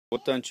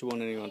What don't you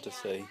want anyone to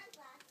see?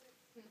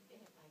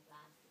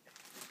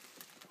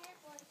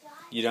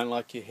 You don't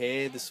like your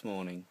hair this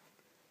morning?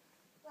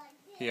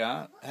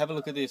 Here, have a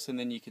look at this and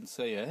then you can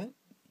see it.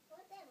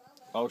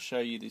 I'll show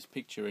you this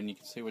picture and you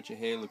can see what your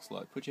hair looks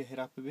like. Put your head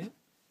up a bit.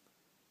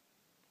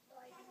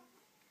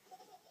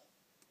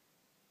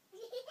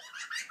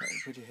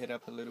 Put your head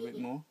up a little bit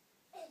more.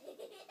 A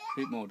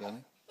bit more,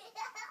 darling.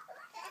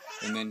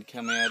 And then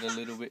come out a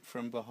little bit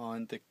from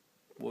behind the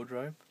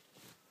wardrobe.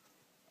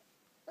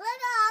 Look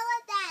at all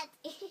of that.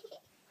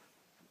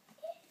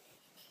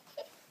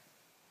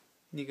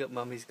 You got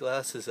Mummy's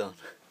glasses on.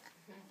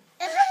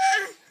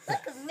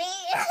 Look at me.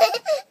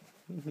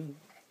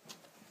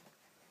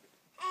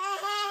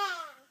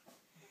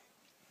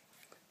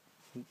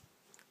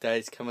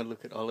 Days, come and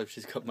look at Olive.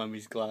 She's got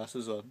Mummy's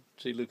glasses on.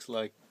 She looks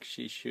like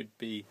she should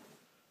be.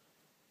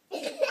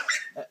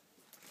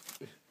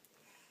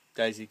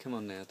 Daisy, come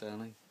on now,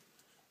 darling.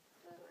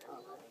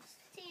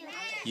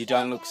 You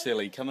don't look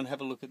silly. Come and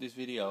have a look at this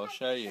video. I'll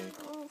show you.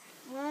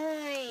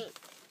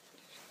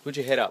 Put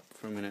your head up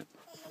for a minute.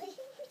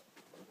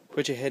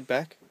 Put your head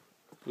back.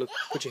 Look.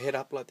 Put your head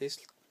up like this.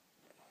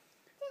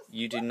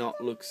 You do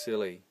not look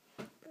silly.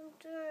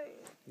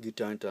 You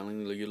don't,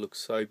 darling. You look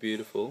so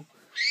beautiful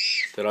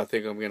that I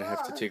think I'm going to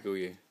have to tickle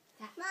you.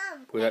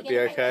 Would that be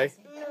okay?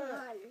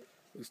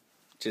 No.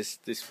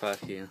 Just this part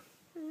here.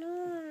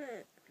 No.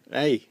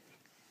 Hey.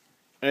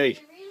 Hey.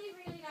 If you really,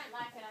 really don't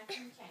like it, I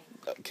can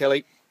change.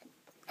 Kelly.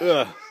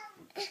 Ugh.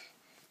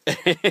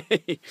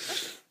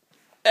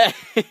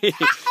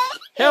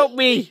 Help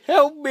me!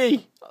 Help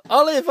me!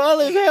 Olive!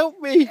 Olive! Help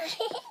me!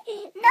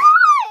 No.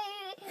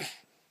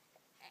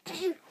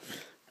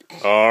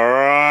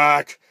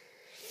 Alright.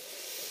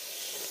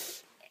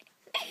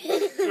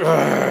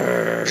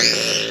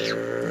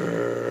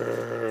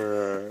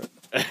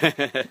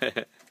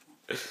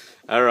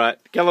 Alright.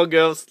 Come on,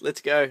 girls. Let's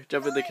go.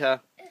 Jump in the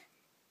car.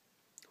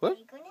 What? Are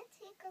you going to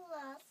tickle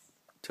us?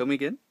 Tell me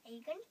again? Are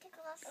you going to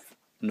tickle us?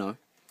 No.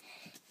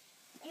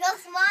 You're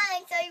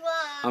smiling, so you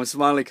are. I'm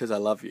smiling because I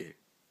love you.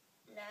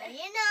 No, you're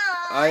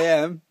not. I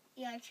am.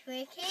 You're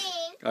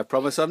tricking. I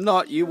promise I'm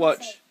not. You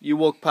watch. You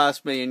walk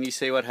past me and you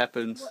see what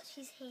happens. Watch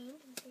his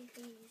hand and see if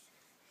he is.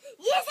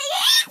 Yes,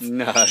 he is!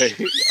 No,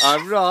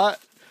 I'm not.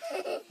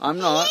 I'm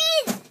not.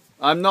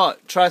 I'm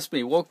not. Trust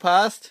me. Walk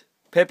past.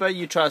 Pepper,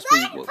 you trust me.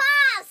 Run,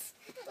 pass!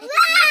 Run!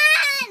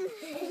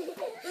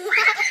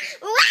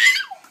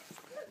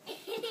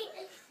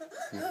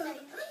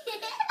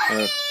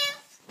 Run!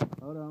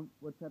 Hold on.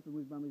 What's happened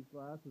with Mummy's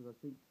glasses? I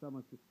think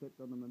someone's just stepped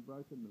on them and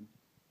broken them.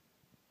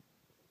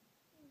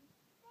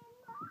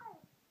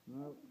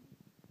 No.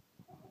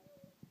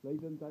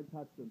 Leave them, don't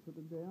touch them. Put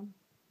them down.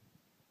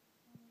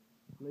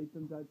 Leave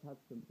them, don't touch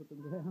them. Put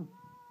them down.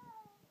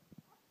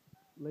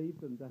 Leave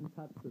them, don't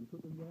touch them.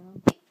 Put them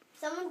down.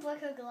 Someone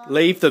broke her glass.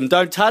 Leave them,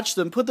 don't touch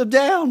them. Put them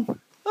down.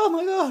 Oh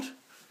my God.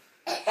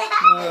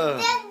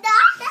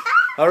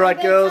 All right,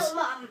 girls.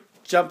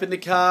 Jump in the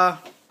car.